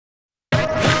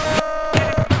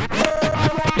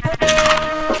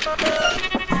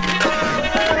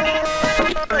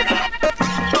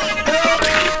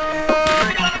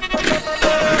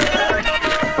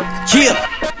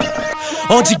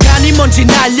어지간히 먼지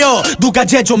날려 누가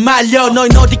쟤 좀 말려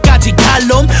너흰 어디까지 갈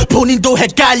놈 본인도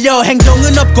헷갈려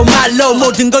행동은 없고 말로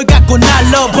모든 걸 갖고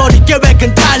날러 버릴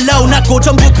계획은 달러 낮고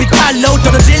전부 비탈로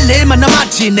떨어질 일만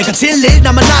남았지 내가 질릴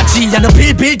나만 하지 야 너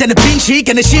빌빌대는 빙시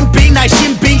걔는 신빙 나의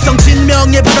신빙성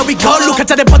진명의 바로 이걸로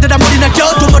가짜를 퍼대다 물이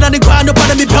날겨 도모라는 관우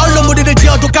바람이 별로 무리를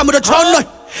지어도 까무러져 널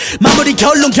마무리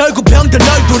결론 결국 병든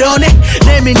널 도려내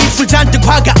내민 입술 잔뜩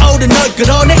화가 오른 널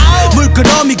끌어내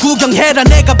물끄러미 구경해라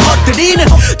내가 퍼뜨리는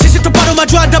지식 똑바로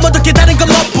마주한다면 어떻게 다른 건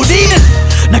멋부리는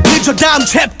나 그저 다음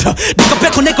챕터 네거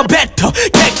뺏고 내거 뱉어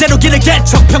객대로 길을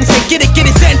개척 평생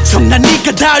끼리끼리 센 척 난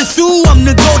네가 닿을 수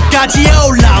없는 곳까지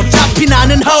올라 어차피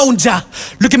나는 혼자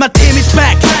Look at my team is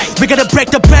back We gotta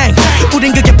break the bank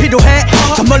우린 그게 필요해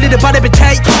더 멀리를 바라볼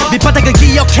take 밑바닥을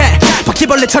기억해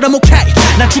바퀴벌레처럼 오케이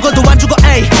난 죽어도 안 죽어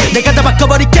에이 내가 다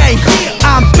바꿔버릴게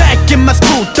I'm back in my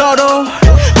scooter로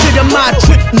들여 my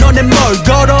trip 너네 뭘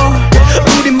걸어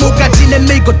우린 뭐까지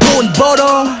내밀고 돈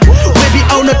벌어 We be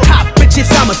on the top bitches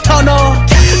I'm a stunner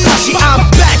다시 I'm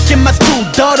back in my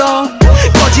scooter로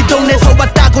거지 동네에서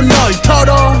왔다고 널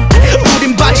털어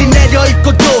우린 바지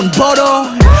내려입고 돈 벌어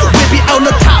We be on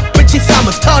the top bitches I'm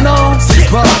a stunner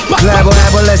Clever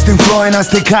everlasting flowing 난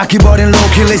스틱 카키 버린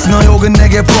low-key list 너 욕은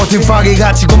내게 프로틴 파기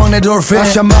같이 구멍 내 돌핀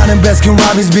아샤 많은 베스킨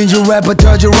라빈스 빈줄 래퍼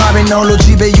터질 라빈 널로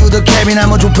지배 유더 케빈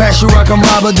I'm a true passion rock I'm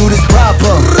rubber do this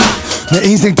proper 내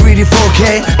인생 3D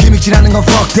 4K 기믹질하는 건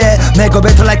fuck that 내거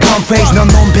better like confface 넌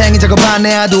논팽이 작업 안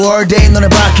해 I do all day 너네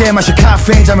밖에 마셔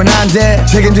카페인 자면 안돼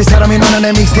책임질 사람이 많아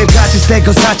내 믹스테이프 같이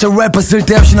스테이커 사차 래퍼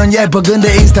쓸데없이 넌 예뻐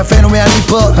근데 인스타 팬은 왜 안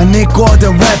이뻐 난 네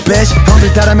꼬던 랩 bitch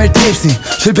형들 따라 매일 tipsy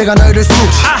실패가 너희를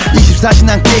숙지 24시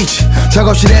난 게이지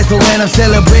작업실에서 when I'm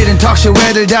celebrating talkshit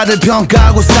애들 다들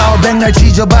평가하고 싸워 백날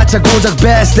찢어봤자 고작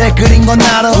best 댓글인 건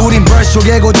알아 우린 벌써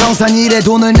개고 정산 일에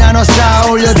돈을 나눠 쌓아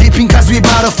올려 디핀 cause we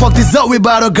bout to fuck this up we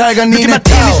bout to 갈가니네 Look at my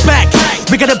team is back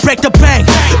We gotta break the bank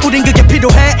우린 그게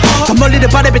필요해 더 멀리를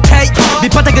바라볼 take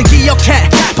밑바닥을 기억해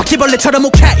바퀴벌레처럼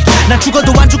오케이 난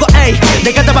죽어도 안 죽어 에이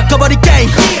내가 다 바꿔버릴게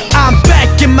I'm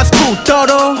back in my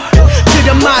scooter로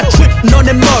들여 my trip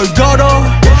너네 뭘 걸어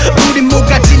우린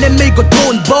뭐까지 내밀고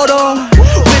돈 벌어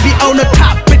We be on the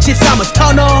top bitches I'm a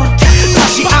stunner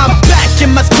다시 I'm back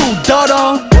in my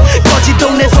scooter로 거지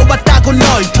동네에서 왔다고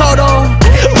널 털어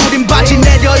우린 바지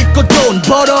내려입고 돈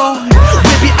벌어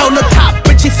We be on the top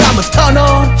bitches I'm a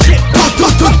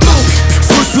stunner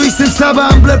쏠 수 있음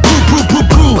사방 블랙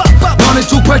푸푸푸푸 너네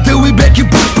쪽팔 때 we back it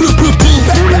푸푸푸푸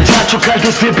우린 자축할 때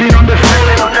sipping on the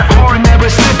floor We're never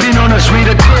slipping on a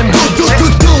sweeter tin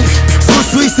쏠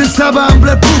수 있음 사방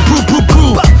블랙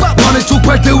푸푸푸푸 너네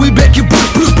쪽팔 때 we back it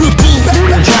푸푸푸푸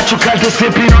우린 자축할 때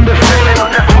sipping on the floor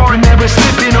We're never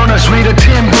slipping on a sweeter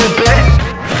tin